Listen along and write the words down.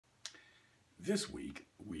This week,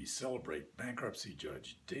 we celebrate bankruptcy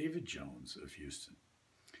judge David Jones of Houston.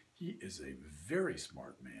 He is a very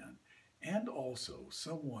smart man and also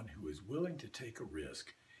someone who is willing to take a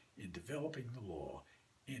risk in developing the law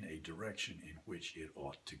in a direction in which it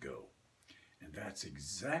ought to go. And that's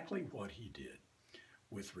exactly what he did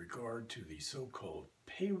with regard to the so-called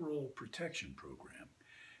payroll protection program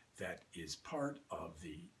that is part of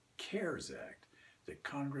the CARES Act that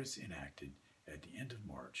Congress enacted at the end of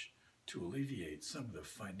March to alleviate some of the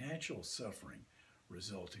financial suffering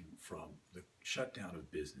resulting from the shutdown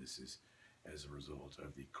of businesses as a result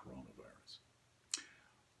of the coronavirus.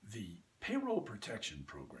 The payroll protection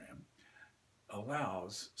program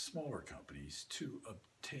allows smaller companies to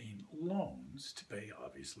obtain loans to pay,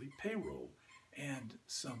 obviously, payroll and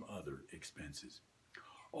some other expenses.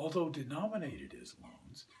 Although denominated as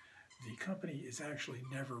loans, the company is actually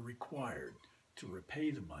never required to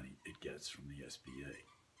repay the money it gets from the SBA.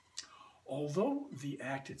 Although the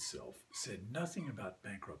Act itself said nothing about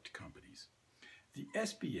bankrupt companies, the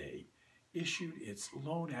SBA issued its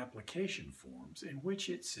loan application forms in which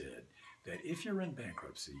it said that if you're in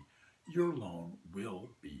bankruptcy, your loan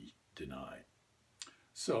will be denied.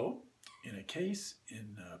 So, in a case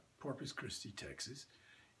in Corpus Christi, Texas,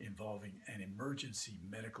 involving an emergency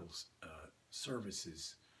medical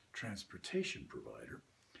services transportation provider,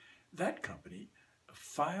 that company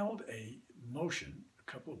filed a motion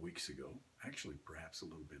a couple of weeks ago, actually perhaps a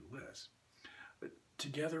little bit less,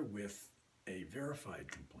 together with a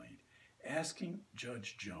verified complaint, asking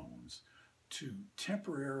Judge Jones to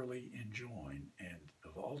temporarily enjoin and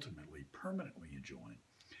ultimately permanently enjoin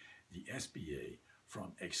the SBA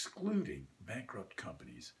from excluding bankrupt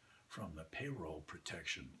companies from the payroll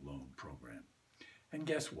protection loan program. And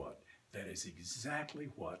guess what? That is exactly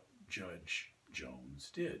what Judge Jones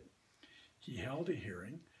did. He held a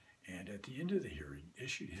hearing and at the end of the hearing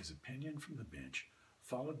issued his opinion from the bench,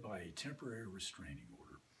 followed by a temporary restraining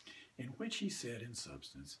order, in which he said in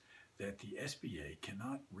substance that the SBA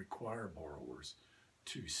cannot require borrowers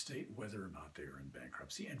to state whether or not they are in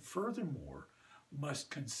bankruptcy, and furthermore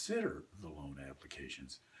must consider the loan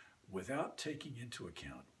applications without taking into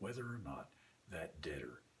account whether or not that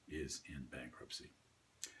debtor is in bankruptcy.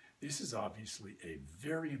 This is obviously a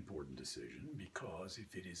very important decision because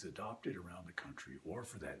if it is adopted around the country, or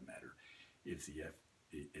for that matter, if the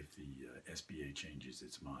SBA changes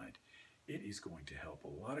its mind, it is going to help a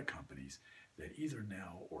lot of companies that either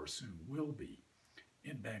now or soon will be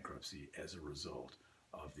in bankruptcy as a result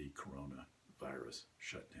of the coronavirus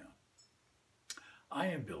shutdown. I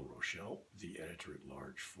am Bill Rochelle, the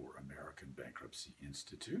editor-at-large for American Bankruptcy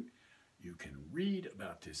Institute. You can read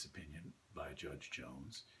about this opinion by Judge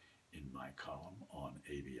Jones in my column on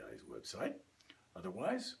ABI's website.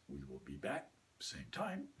 Otherwise, we will be back same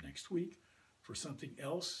time next week for something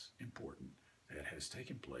else important that has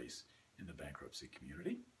taken place in the bankruptcy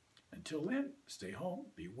community. Until then, stay home,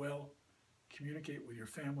 be well, communicate with your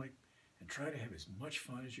family, and try to have as much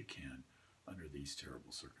fun as you can under these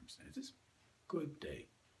terrible circumstances. Good day.